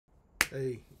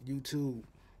Hey, YouTube,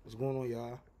 what's going on,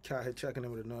 y'all? Cal here checking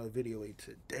in with another video.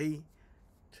 Today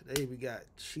we got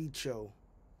Cheecho.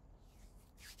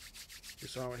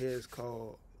 This song right here is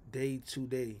called Day to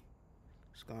Day.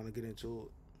 Just gonna get into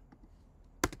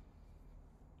it.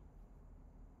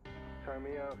 Turn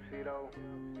me up, Cheecho.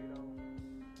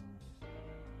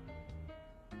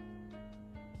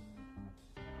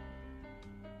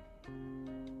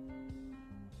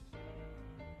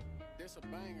 This a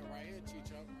banger right here,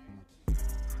 Cheecho.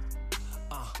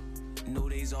 No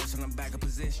days off, so I'm back in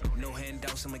position. No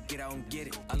handouts, I'ma get out and get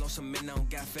it. I lost some men, I don't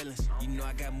got feelings. You know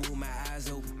I got move my eyes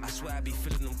open. I swear I be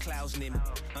feeling them clouds near me.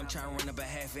 I'm trying to run up a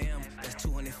half M. That's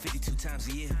 252 times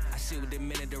a year. I sit with them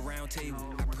men at the round table.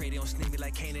 I pray they don't sneak me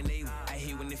like Cain and Abel. I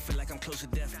hate when they feel like I'm close to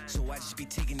death, so I just be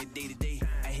taking it day to day.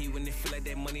 I hate when they feel like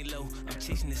that money low. I'm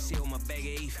chasing the seal with my bag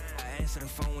of eighth. I answer the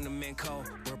phone when the man call.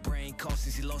 Where brain cost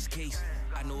since he lost case.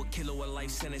 I know a killer with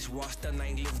life sentence. Washed up, I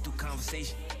ain't living through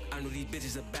conversation. I know these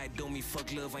bitches are backdoor me,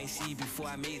 fuck love, I ain't see you before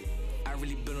I made it. I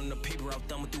really built on the paper, out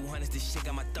thumbing through hundreds, this shit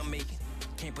got my thumb aching.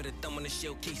 Can't put a thumb on the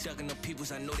shell case, sucking up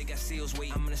peoples, I know they got sales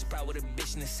weight. I'm in a spot with a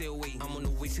bitch in the sale weight. I'm on the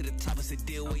way to the top, it's a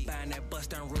deal weight. Buying that bust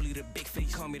down, rollie the big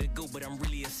face. Call me the GOAT, but I'm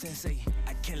really a sensei.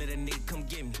 I can't let a nigga come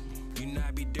get me. You know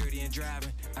I be dirty and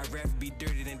driving. I'd rather be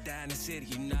dirty than die in the city.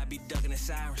 You know I be ducking the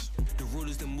sirens. The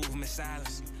rulers that move them in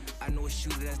silence. I know a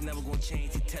shooter that's never gonna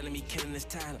change. He telling me killing his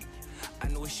talent. I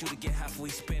know a shooter get halfway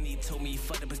spent. He told me he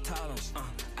fucked up his tolerance.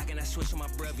 I cannot switch on my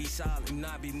brother, he solid. You know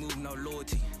I be moving no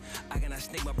loyalty. I cannot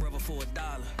snake my brother for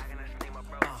 $1.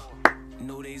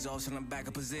 No days off, so I'm back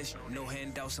in position. No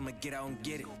handouts, I'ma get out and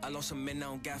get it. I lost some men, I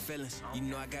don't got feelings. You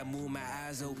know I got move my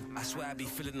eyes open. I swear I be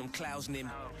feeling them clouds near me.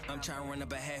 I'm trying to run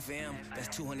up a half M. That's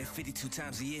 252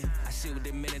 times a year. I sit with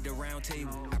them men at the round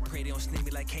table. I pray they don't sneak me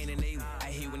like Cain and Abel. I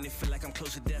hate when they feel like I'm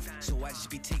close to death, so I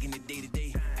just be taking it day to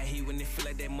day. I hate when they feel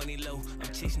like that money low.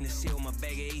 I'm chasing the seal with my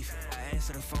bag of eighth. I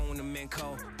answer the phone when the men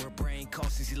call. Where brain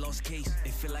cost since he lost case.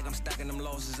 They feel like I'm stacking them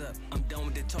losses up. I'm done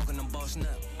with the talking, I'm bossing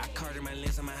up. I carted my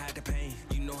lens, I'ma hide the pain.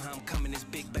 You know how I'm coming, this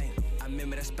big bang. I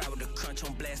remember that spot with the crunch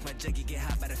on blast. My junkie get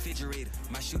hot by the refrigerator.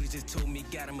 My shooter just told me,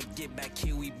 got him a get back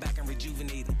here. We back and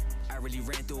rejuvenated. I really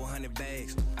ran through 100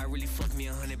 bags. I really fucked me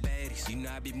 100 baddies. You know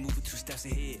I be moving 2 steps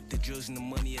ahead. The drugs and the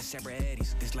money are separate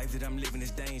addies. This life that I'm living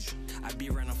is dangerous. I be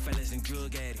around them fellas and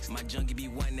drug addicts. My junkie be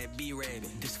one that be rabbit.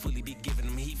 This fully be giving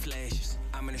them heat flashes.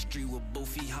 I'm in the street with both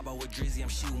feet. Hop out with Dezzy, I'm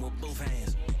shooting with both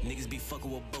hands. Niggas be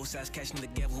fucking with both sides, catching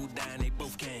together. Who dying, they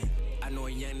both can. I know a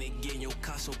young nigga get in your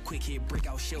car so quick, he'll break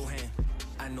out show hand.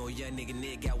 I know a young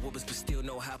nigga got whoopers, but still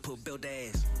know how to put built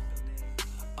ass.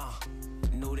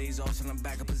 No days off, so I'm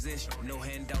back in position. No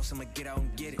handouts, I'ma get out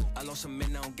and get it. I lost some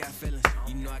men, I don't got feelings.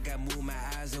 You know I got move my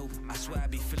eyes open. I swear I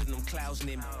be feeling them clouds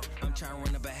near me. I'm trying to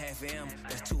run up a half M.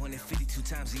 That's 252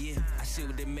 times a year. I sit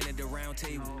with them men at the round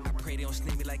table. I pray they don't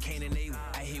sneak me like Cain and Abel.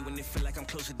 I hate when they feel like I'm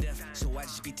close to death, so I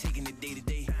just be taking it day to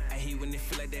day. I hate when they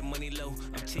feel like that money low.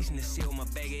 I'm chasing the seal with my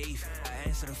bag of eighth. I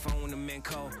answer the phone when the men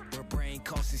call. Where brain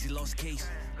cost since he lost case.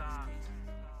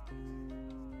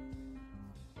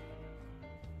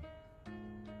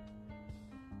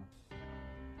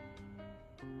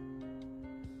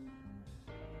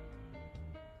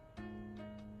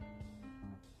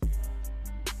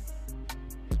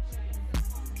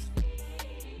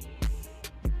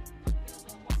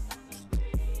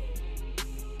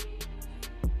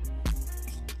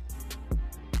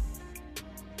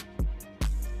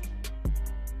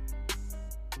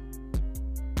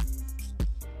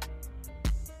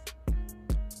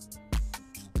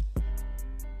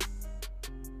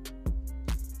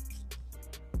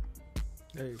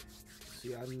 Hey,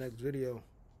 see y'all in the next video.